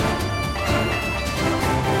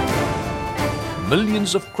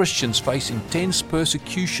millions of Christians face intense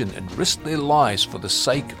persecution and risk their lives for the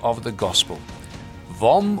sake of the gospel.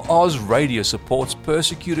 VOM Oz Radio supports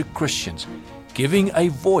persecuted Christians, giving a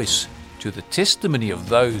voice to the testimony of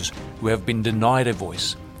those who have been denied a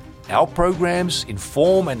voice. Our programs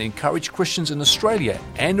inform and encourage Christians in Australia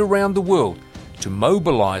and around the world to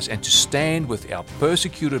mobilize and to stand with our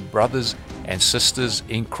persecuted brothers and sisters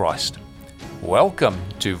in Christ. Welcome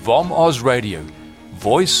to VOM Oz Radio,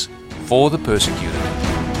 voice for the persecuted.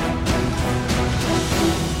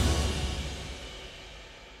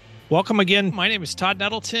 Welcome again. My name is Todd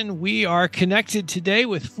Nettleton. We are connected today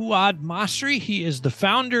with Fuad Masri. He is the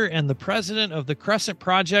founder and the president of the Crescent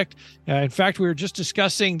Project. In fact, we were just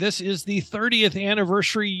discussing this is the 30th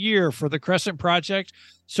anniversary year for the Crescent Project.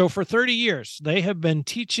 So for 30 years, they have been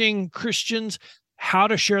teaching Christians how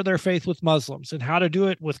to share their faith with Muslims and how to do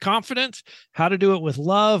it with confidence, how to do it with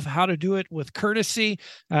love, how to do it with courtesy.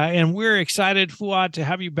 And we're excited, Fuad, to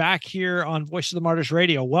have you back here on Voice of the Martyrs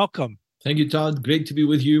Radio. Welcome. Thank you, Todd. Great to be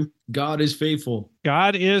with you. God is faithful.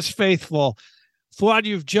 God is faithful. Fuad,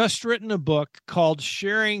 you've just written a book called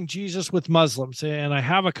Sharing Jesus with Muslims, and I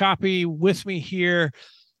have a copy with me here.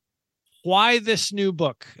 Why this new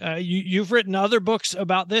book? You've written other books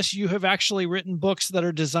about this. You have actually written books that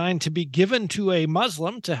are designed to be given to a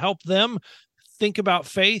Muslim to help them think about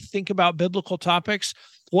faith, think about biblical topics.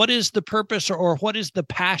 What is the purpose or what is the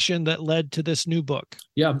passion that led to this new book?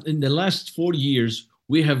 Yeah, in the last 4 years,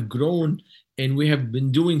 we have grown and we have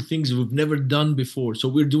been doing things we've never done before. So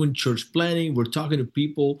we're doing church planning. We're talking to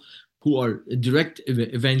people who are direct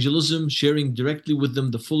evangelism, sharing directly with them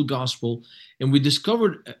the full gospel. And we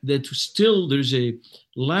discovered that still there's a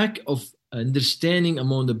lack of understanding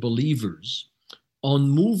among the believers on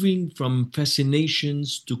moving from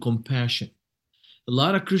fascinations to compassion. A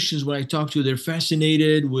lot of Christians, when I talk to, they're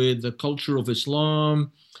fascinated with the culture of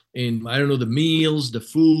Islam and, the meals, the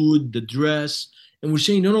food, the dress. And we're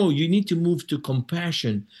saying, no, you need to move to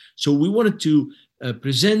compassion. So we wanted to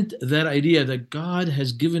present that idea that God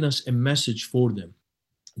has given us a message for them.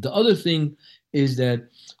 The other thing is that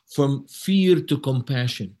from fear to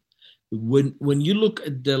compassion. When you look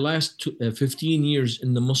at the last 15 years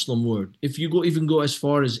in the Muslim world, if you go as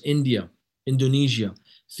far as India, Indonesia,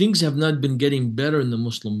 things have not been getting better in the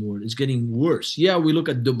Muslim world. It's getting worse. Yeah, we look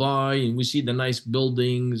at Dubai and we see the nice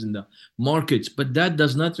buildings and the markets, but that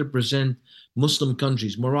does not represent Muslim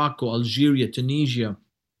countries, Morocco, Algeria, Tunisia.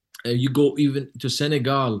 You go even to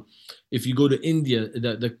Senegal. If you go to India,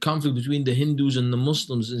 the conflict between the Hindus and the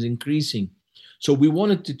Muslims is increasing. So we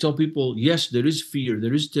wanted to tell people, yes, there is fear,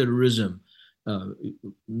 there is terrorism.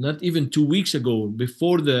 Not even 2 weeks ago,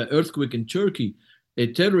 before the earthquake in Turkey,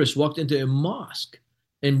 a terrorist walked into a mosque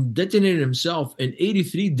and detonated himself, and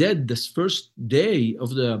 83 dead this first day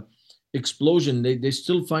of the explosion. They're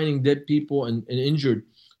still finding dead people and injured.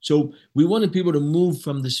 So we wanted people to move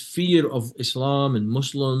from this fear of Islam and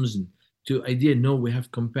Muslims and to idea, no, we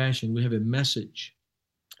have compassion, we have a message.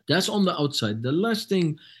 That's on the outside. The last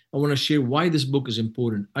thing I want to share why this book is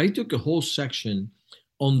important. I took a whole section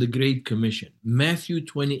on the Great Commission, Matthew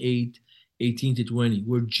 28, 18 to 20,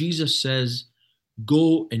 where Jesus says,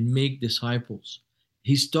 go and make disciples.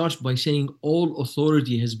 He starts by saying, all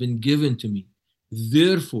authority has been given to me.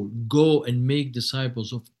 Therefore, go and make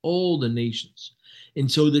disciples of all the nations. And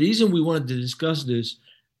so the reason we wanted to discuss this,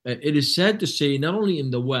 it is sad to say, not only in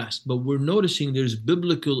the West, but we're noticing there's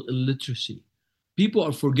biblical illiteracy. People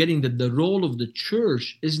are forgetting that the role of the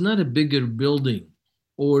church is not a bigger building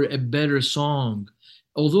or a better song.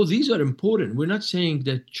 Although these are important, we're not saying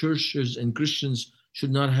that churches and Christians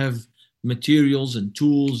should not have materials and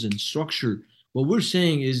tools and structure. What we're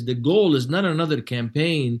saying is the goal is not another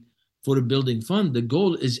campaign for a building fund. The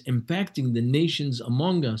goal is impacting the nations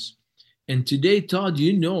among us. And today, Todd,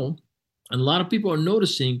 and a lot of people are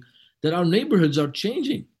noticing that our neighborhoods are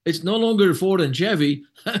changing. It's no longer Ford and Chevy.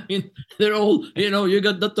 I mean, they're all, you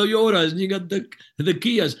got the Toyotas and you got the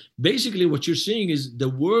Kias. Basically, what you're seeing is the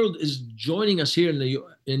world is joining us here in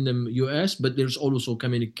the U.S., but there's also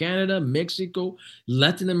coming to Canada, Mexico,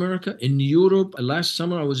 Latin America, in Europe. Last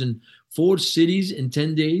summer, I was in 4 cities in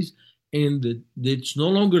 10 days, and it's no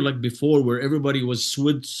longer like before where everybody was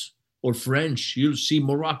Swiss or French. You'll see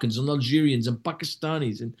Moroccans and Algerians and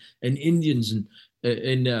Pakistanis and Indians and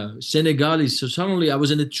Senegalese. So suddenly I was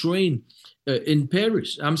in a train in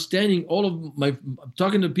Paris. I'm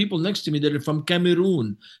talking to people next to me that are from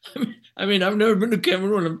Cameroon. I mean, I've never been to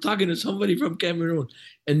Cameroon. I'm talking to somebody from Cameroon.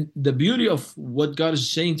 And the beauty of what God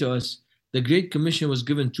is saying to us, the Great Commission was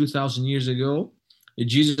given 2,000 years ago.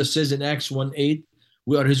 Jesus says in Acts 1:8,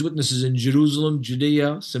 we are his witnesses in Jerusalem,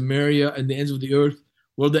 Judea, Samaria, and the ends of the earth.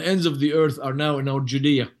 Well, the ends of the earth are now in our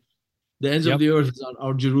Judea. The ends of the earth is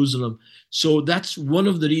our Jerusalem. So that's one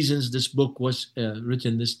of the reasons this book was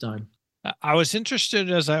written this time. I was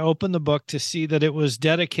interested as I opened the book to see that it was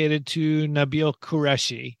dedicated to Nabil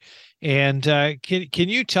Qureshi. And can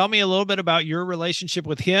you tell me a little bit about your relationship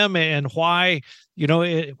with him and why,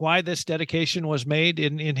 why this dedication was made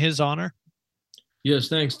in his honor? Yes,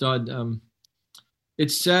 thanks, Todd.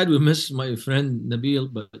 It's sad we miss my friend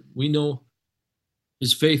Nabil, but we know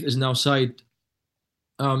his faith is now sight.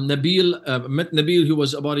 Nabil, met Nabil, he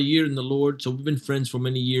was about a year in the Lord, so we've been friends for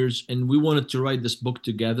many years, and we wanted to write this book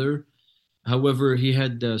together. However, he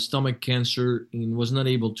had stomach cancer and was not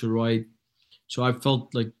able to write. So I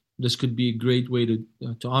felt like this could be a great way to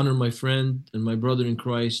honor my friend and my brother in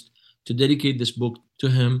Christ, to dedicate this book to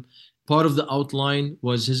him. Part of the outline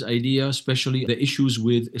was his idea, especially the issues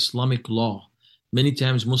with Islamic law. Many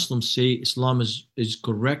times Muslims say Islam is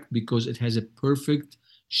correct because it has a perfect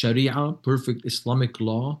Sharia, perfect Islamic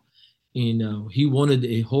law. And he wanted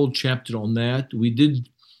a whole chapter on that. We did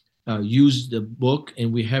use the book,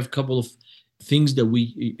 and we have a couple of things that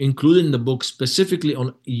we included in the book specifically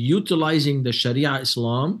on utilizing the Sharia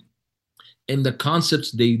Islam and the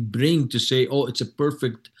concepts they bring to say, oh, it's a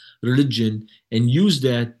perfect religion, and use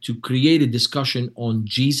that to create a discussion on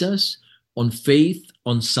Jesus, on faith,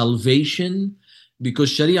 on salvation,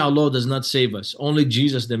 because Sharia law does not save us. Only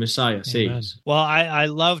Jesus, the Messiah, saves. Well, I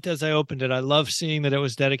loved, as I opened it, I love seeing that it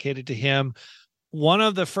was dedicated to him. One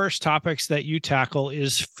of the first topics that you tackle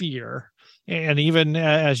is fear. And even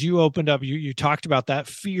as you opened up, you talked about that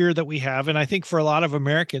fear that we have. And I think for a lot of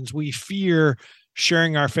Americans, we fear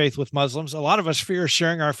sharing our faith with Muslims. A lot of us fear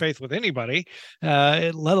sharing our faith with anybody,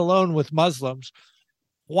 let alone with Muslims.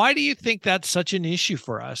 Why do you think that's such an issue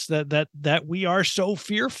for us, that we are so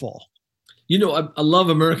fearful? I love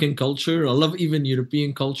American culture. I love even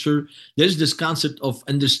European culture. There's this concept of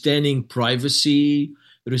understanding privacy,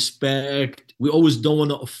 respect. We always don't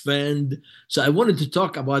want to offend. So I wanted to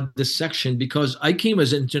talk about this section because I came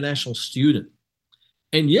as an international student.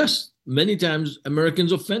 And yes, many times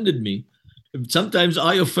Americans offended me. Sometimes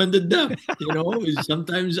I offended them.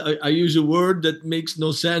 Sometimes I use a word that makes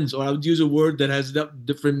no sense, or I would use a word that has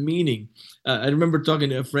different meaning. I remember talking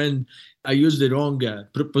to a friend. I used the wrong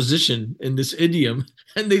preposition in this idiom,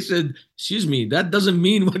 and they said, "Excuse me, that doesn't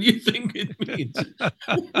mean what you think it means."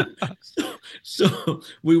 so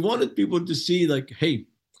we wanted people to see, like, hey,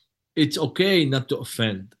 it's okay not to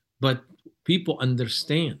offend, but people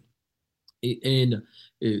understand. And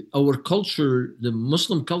our culture, the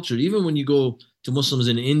Muslim culture, even when you go to Muslims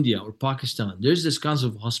in India or Pakistan, there's this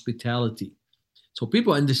concept of hospitality. So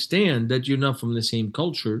people understand that you're not from the same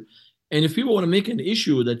culture. And if people want to make an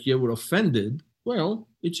issue that you were offended, well,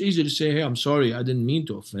 it's easy to say, hey, I'm sorry, I didn't mean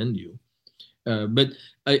to offend you. But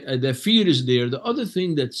the fear is there. The other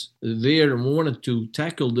thing that's there, and we wanted to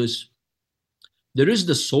tackle this, there is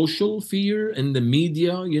the social fear and the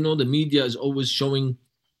media. The media is always showing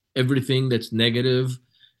everything that's negative.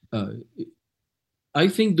 I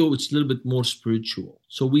think, though, it's a little bit more spiritual.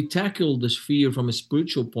 So we tackle this fear from a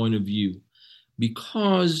spiritual point of view,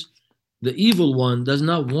 because the evil one does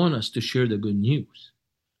not want us to share the good news.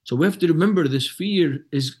 So we have to remember this fear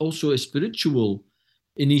is also a spiritual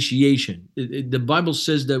initiation. The Bible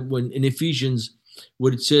says that when in Ephesians,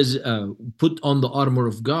 where it says, put on the armor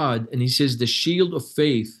of God, and he says the shield of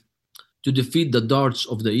faith to defeat the darts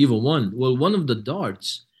of the evil one. Well, one of the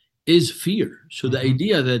darts is fear. So the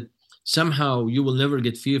idea that somehow you will never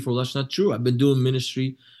get fearful, that's not true. I've been doing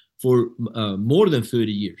ministry for more than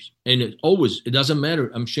 30 years. And it doesn't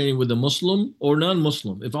matter. I'm sharing with a Muslim or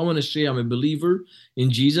non-Muslim. If I want to say I'm a believer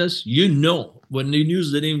in Jesus, when you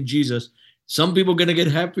use the name Jesus, some people are going to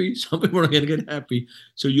get happy, some people are going to get happy.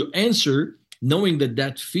 So you answer knowing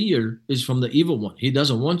that fear is from the evil one. He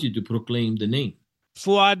doesn't want you to proclaim the name.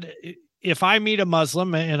 Fuad, if I meet a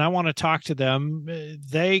Muslim and I want to talk to them,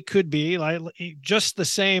 they could be like just the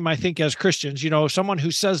same, I think, as Christians. Someone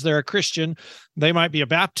who says they're a Christian, they might be a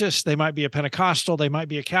Baptist, they might be a Pentecostal, they might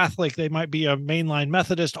be a Catholic, they might be a mainline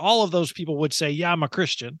Methodist. All of those people would say, yeah, I'm a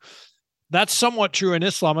Christian. That's somewhat true in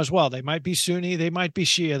Islam as well. They might be Sunni, they might be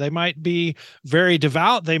Shia, they might be very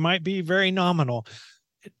devout, they might be very nominal.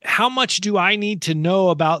 How much do I need to know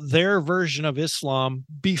about their version of Islam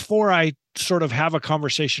before I sort of have a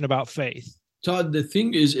conversation about faith? Todd, the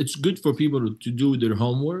thing is, it's good for people to do their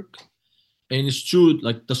homework. And it's true,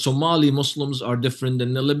 like the Somali Muslims are different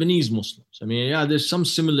than the Lebanese Muslims. I mean, yeah, there's some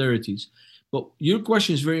similarities. But your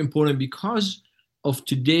question is very important because of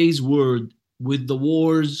today's world with the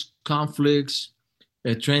wars, conflicts,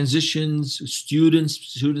 transitions,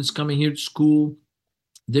 students coming here to school.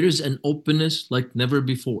 There is an openness like never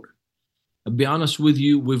before. I'll be honest with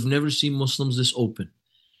you, we've never seen Muslims this open.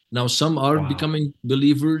 Now, some are Wow. becoming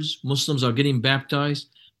believers. Muslims are getting baptized,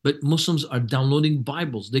 but Muslims are downloading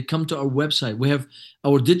Bibles. They come to our website. We have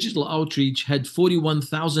our digital outreach had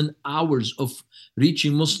 41,000 hours of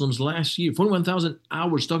reaching Muslims last year. 41,000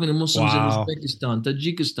 hours talking to Muslims in Wow. Uzbekistan,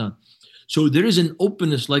 Tajikistan. So there is an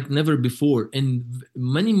openness like never before. And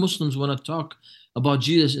many Muslims want to talk about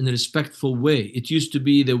Jesus in a respectful way. It used to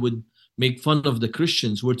be they would make fun of the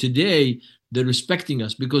Christians, where today they're respecting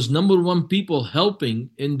us because number one, people helping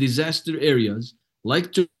in disaster areas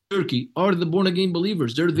like Turkey are the born again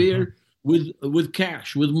believers. They're Mhm. there with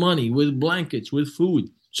cash, with money, with blankets, with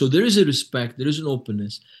food. So there is a respect, there is an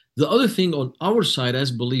openness. The other thing on our side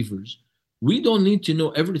as believers, we don't need to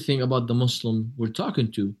know everything about the Muslim we're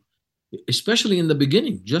talking to, especially in the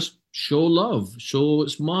beginning. Just show love, show a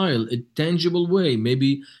smile, a tangible way.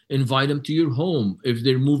 Maybe invite them to your home. If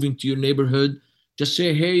they're moving to your neighborhood, just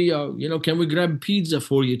say, hey, can we grab pizza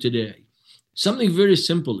for you today? Something very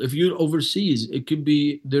simple. If you're overseas, it could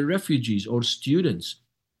be the refugees or students.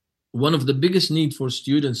 One of the biggest need for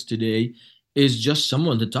students today is just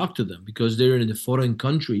someone to talk to them because they're in a foreign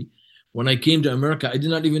country. When I came to America, I did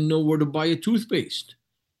not even know where to buy a toothpaste.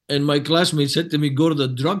 And my classmate said to me, "Go to the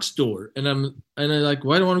drugstore." And I like,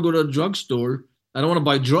 why do I want to go to a drugstore? I don't want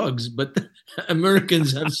to buy drugs, but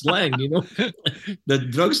Americans have slang, The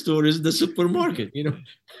drugstore is the supermarket.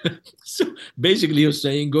 So basically, you're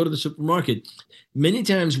saying go to the supermarket. Many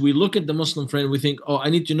times we look at the Muslim friend, we think, oh, I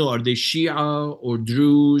need to know, are they Shia or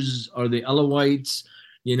Druze? Are they Alawites?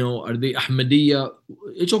 Are they Ahmadiyya?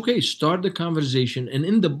 It's okay. Start the conversation. And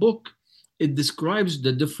in the book, it describes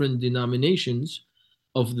the different denominations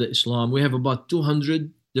of the Islam. We have about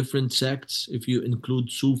 200 different sects if you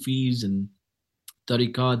include Sufis and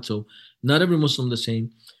tariqat. So not every Muslim the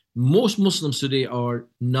same. Most Muslims today are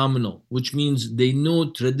nominal, which means they know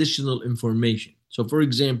traditional information. So, for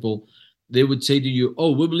example, they would say to you,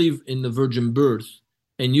 "Oh, we believe in the virgin birth,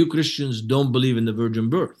 and you Christians don't believe in the virgin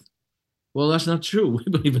birth." Well, that's not true. We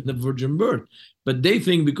believe in the virgin birth, but they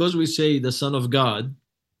think because we say the Son of God,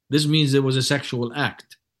 this means there was a sexual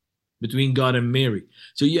act between God and Mary.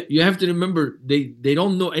 So you have to remember they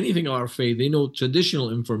don't know anything of our faith. They know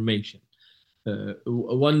traditional information.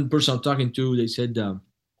 One person I'm talking to, they said,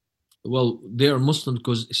 well, they are Muslim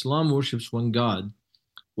because Islam worships one God,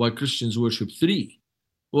 while Christians worship three.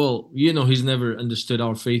 Well, he's never understood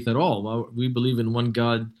our faith at all. We believe in one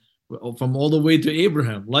God from all the way to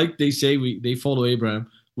Abraham. Like they say, they follow Abraham.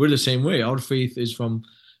 We're the same way. Our faith is from,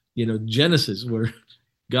 Genesis, where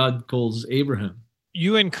God calls Abraham.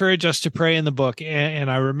 You encourage us to pray in the book, and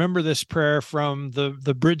I remember this prayer from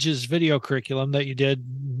the Bridges video curriculum that you did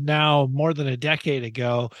now more than a decade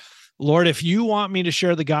ago. Lord, if you want me to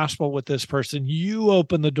share the gospel with this person, you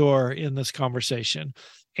open the door in this conversation.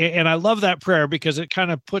 And I love that prayer because it kind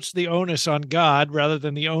of puts the onus on God rather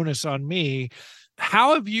than the onus on me.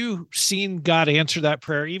 How have you seen God answer that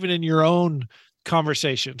prayer, even in your own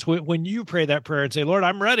conversations? When you pray that prayer and say, Lord,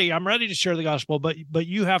 I'm ready to share the gospel, but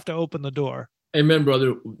you have to open the door. Amen,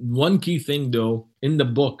 brother. One key thing, though, in the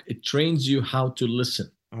book, it trains you how to listen.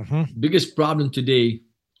 Mm-hmm. Biggest problem today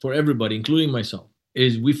for everybody, including myself,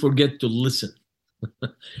 is we forget to listen.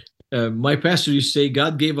 My pastor used to say,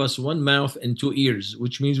 God gave us one mouth and two ears,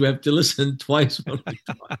 which means we have to listen twice when we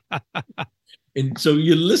talk. And so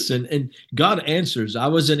you listen, and God answers. I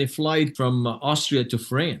was in a flight from Austria to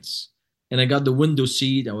France, and I got the window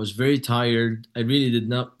seat. I was very tired. I really did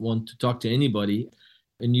not want to talk to anybody.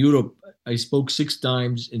 In Europe, I spoke 6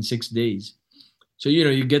 times in 6 days. So,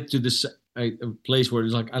 you get to this place where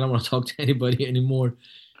it's like, I don't want to talk to anybody anymore.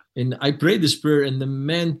 And I prayed this prayer, and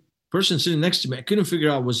the person sitting next to me, I couldn't figure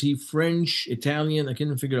out, was he French, Italian? I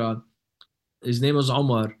couldn't figure out. His name was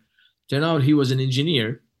Omar. Turned out he was an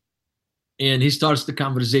engineer. And he starts the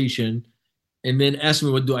conversation and then asks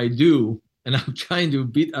me, what do I do? And I'm trying to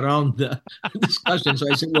beat around the discussion. So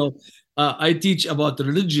I said, well, I teach about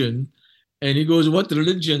religion. And he goes, what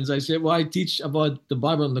religions? I said, well, I teach about the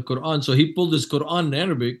Bible and the Quran. So he pulled his Quran in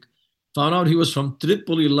Arabic, found out he was from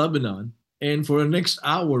Tripoli, Lebanon. And for the next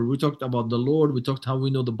hour, we talked about the Lord. We talked how we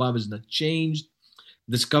know the Bible is not changed.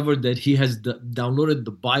 Discovered that he has downloaded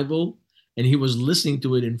the Bible and he was listening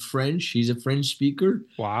to it in French. He's a French speaker.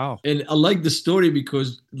 Wow. And I like the story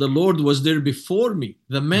because the Lord was there before me.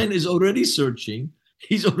 The man is already searching.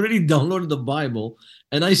 He's already downloaded the Bible.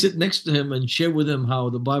 And I sit next to him and share with him how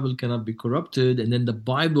the Bible cannot be corrupted. And then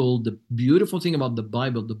the beautiful thing about the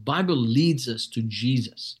Bible leads us to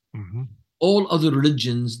Jesus. Mm-hmm. All other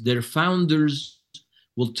religions, their founders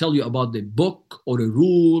will tell you about the book or a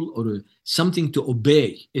rule or something to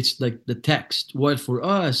obey. It's like the text. While for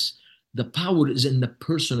us, the power is in the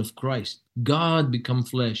person of Christ. God become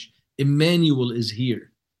flesh. Emmanuel is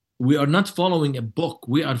here. We are not following a book.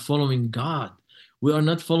 We are following God. We are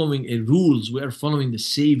not following a rules. We are following the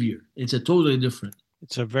Savior. It's a totally different.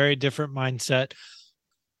 It's a very different mindset.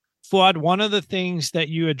 Fuad, one of the things that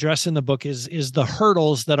you address in the book is the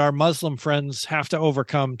hurdles that our Muslim friends have to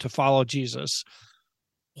overcome to follow Jesus.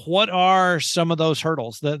 What are some of those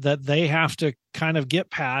hurdles that they have to kind of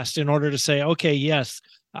get past in order to say, okay, yes,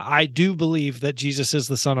 I do believe that Jesus is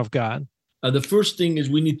the Son of God? The first thing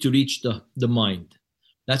is we need to reach the mind.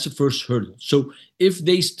 That's the first hurdle. So if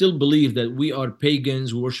they still believe that we are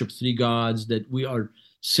pagans, we worship three gods, that we are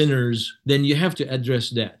sinners, then you have to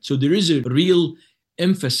address that. So there is a real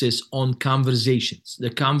emphasis on conversations.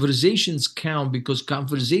 The conversations count because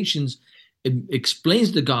conversations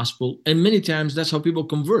explains the gospel, and many times that's how people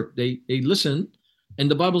convert. They listen, and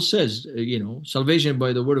the Bible says, salvation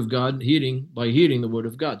by the word of God, hearing by hearing the word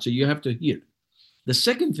of God. So you have to hear. The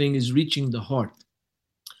second thing is reaching the heart.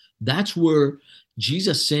 That's where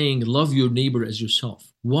Jesus saying, love your neighbor as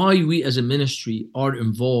yourself. Why we as a ministry are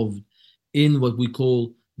involved in what we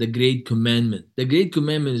call the Great Commandment. The Great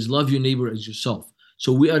Commandment is love your neighbor as yourself.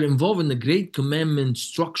 So we are involved in the Great Commandment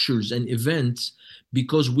structures and events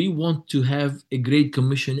because we want to have a Great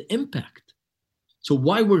Commission impact. So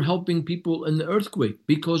why we're helping people in the earthquake?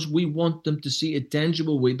 Because we want them to see a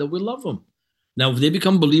tangible way that we love them. Now, if they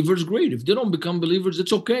become believers, great. If they don't become believers,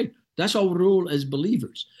 it's okay. That's our role as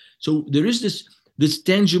believers. So there is this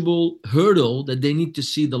tangible hurdle that they need to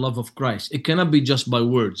see the love of Christ. It cannot be just by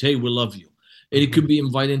words. Hey, we love you. And it could be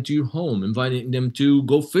inviting to your home, inviting them to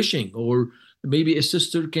go fishing, or maybe a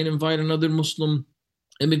sister can invite another Muslim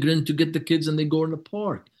immigrant to get the kids and they go in the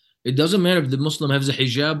park. It doesn't matter if the Muslim has a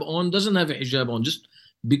hijab on, doesn't have a hijab on. Just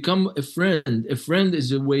become a friend. A friend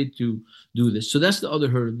is a way to do this. So that's the other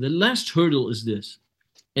hurdle. The last hurdle is this.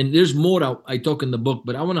 And there's more I talk in the book,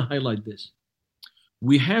 but I want to highlight this.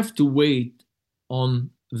 We have to wait on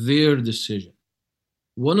their decision.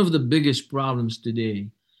 One of the biggest problems today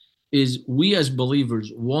is we as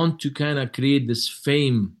believers want to kind of create this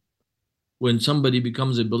fame when somebody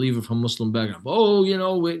becomes a believer from Muslim background. Oh,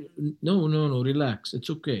 no, relax. It's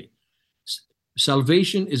okay.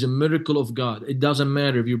 Salvation is a miracle of God. It doesn't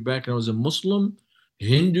matter if your background is a Muslim,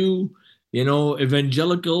 Hindu,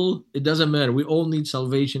 evangelical. It doesn't matter. We all need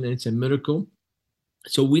salvation, and it's a miracle.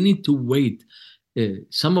 So we need to wait.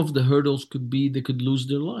 Some of the hurdles could be they could lose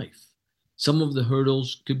their life. Some of the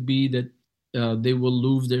hurdles could be that they will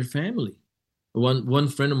lose their family. One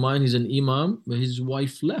friend of mine, he's an imam, his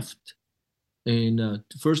wife left. And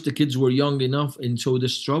first the kids were young enough, and so the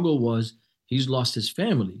struggle was he's lost his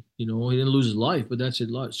family. He didn't lose his life, but that's it.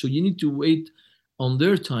 So you need to wait on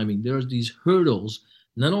their timing. There are these hurdles,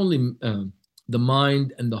 not only the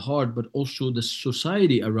mind and the heart, but also the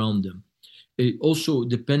society around them. Also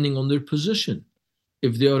depending on their position.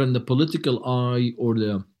 If they are in the political eye or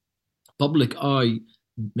the public eye,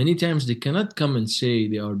 many times they cannot come and say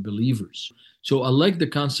they are believers. So I like the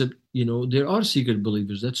concept, there are secret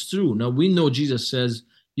believers. That's true. Now we know Jesus says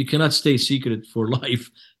you cannot stay secret for life.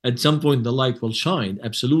 At some point the light will shine,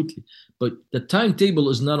 absolutely. But the timetable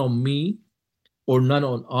is not on me or not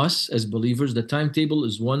on us as believers. The timetable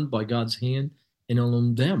is won by God's hand and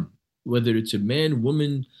on them, whether it's a man,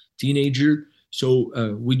 woman, teenager. So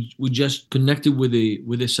we just connected with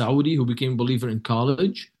a Saudi who became a believer in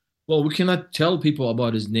college. Well, we cannot tell people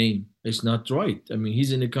about his name. It's not right. I mean,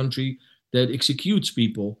 he's in a country that executes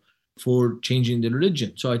people for changing their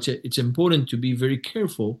religion. So it's important to be very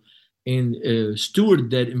careful and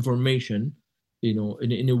steward that information,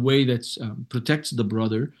 in a way that protects the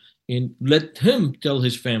brother, and let him tell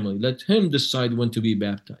his family, let him decide when to be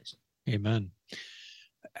baptized. Amen.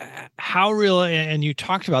 How real, and you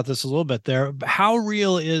talked about this a little bit there, how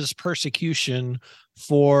real is persecution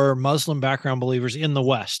for Muslim background believers in the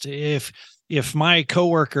West? If my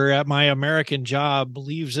coworker at my American job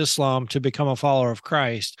leaves Islam to become a follower of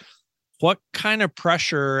Christ, what kind of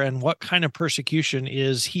pressure and what kind of persecution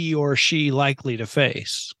is he or she likely to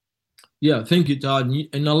face? Yeah, thank you, Todd.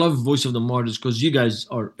 And I love Voice of the Martyrs because you guys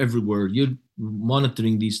are everywhere. You're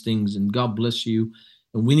monitoring these things, and God bless you.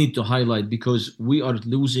 And we need to highlight, because we are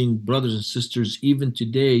losing brothers and sisters even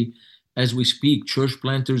today as we speak, church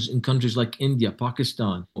planters in countries like India,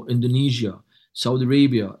 Pakistan, Indonesia, Saudi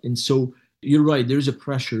Arabia. And so you're right, there's a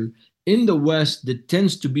pressure in the West that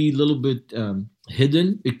tends to be a little bit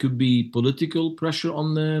hidden. It could be political pressure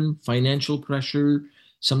on them, financial pressure.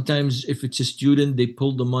 Sometimes if it's a student, they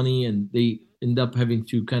pull the money and they end up having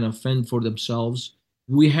to kind of fend for themselves.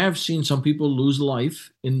 We have seen some people lose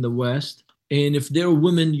life in the West. And if they're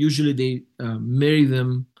women, usually they marry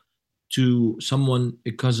them to someone,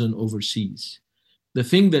 a cousin overseas. The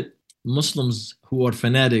thing that Muslims who are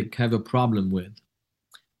fanatic have a problem with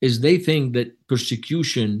is they think that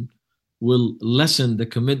persecution will lessen the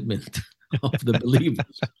commitment of the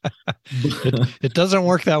believers. It doesn't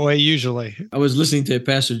work that way usually. I was listening to a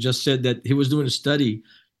pastor just said that he was doing a study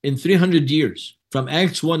in 300 years from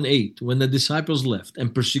Acts 1:8, when the disciples left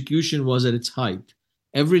and persecution was at its height.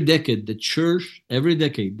 Every decade, the church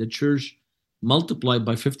multiplied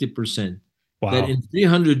by 50%. Wow. That in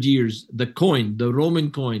 300 years, the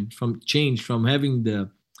Roman coin changed from having the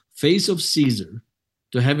face of Caesar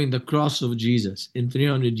to having the cross of Jesus in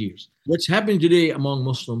 300 years. What's happening today among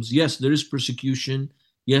Muslims, yes, there is persecution.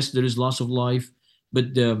 Yes, there is loss of life.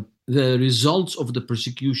 But the results of the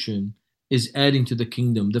persecution is adding to the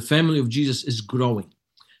kingdom. The family of Jesus is growing.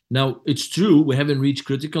 Now, it's true, we haven't reached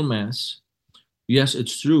critical mass. Yes,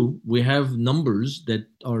 it's true. We have numbers that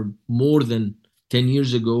are more than 10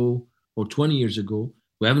 years ago or 20 years ago.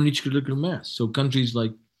 We haven't reached critical mass. So countries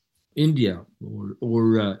like India or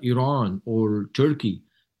Iran or Turkey,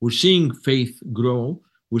 we're seeing faith grow.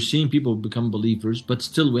 We're seeing people become believers, but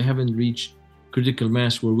still we haven't reached critical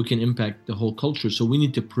mass where we can impact the whole culture. So we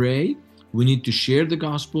need to pray. We need to share the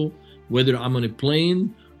gospel, whether I'm on a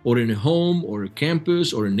plane or in a home or a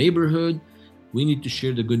campus or a neighborhood. We need to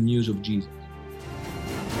share the good news of Jesus.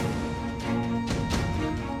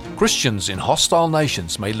 Christians in hostile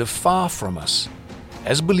nations may live far from us.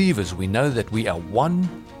 As believers, we know that we are one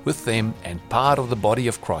with them and part of the body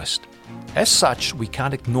of Christ. As such, we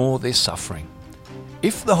can't ignore their suffering.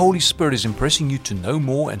 If the Holy Spirit is impressing you to know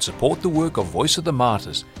more and support the work of Voice of the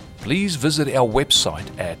Martyrs, please visit our website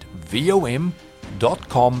at vom.com.au.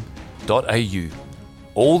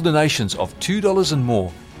 All donations of $2 and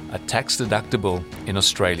more are tax deductible in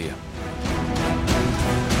Australia.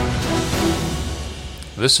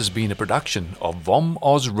 This has been a production of VOM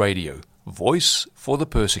Oz Radio, Voice for the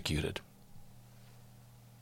Persecuted.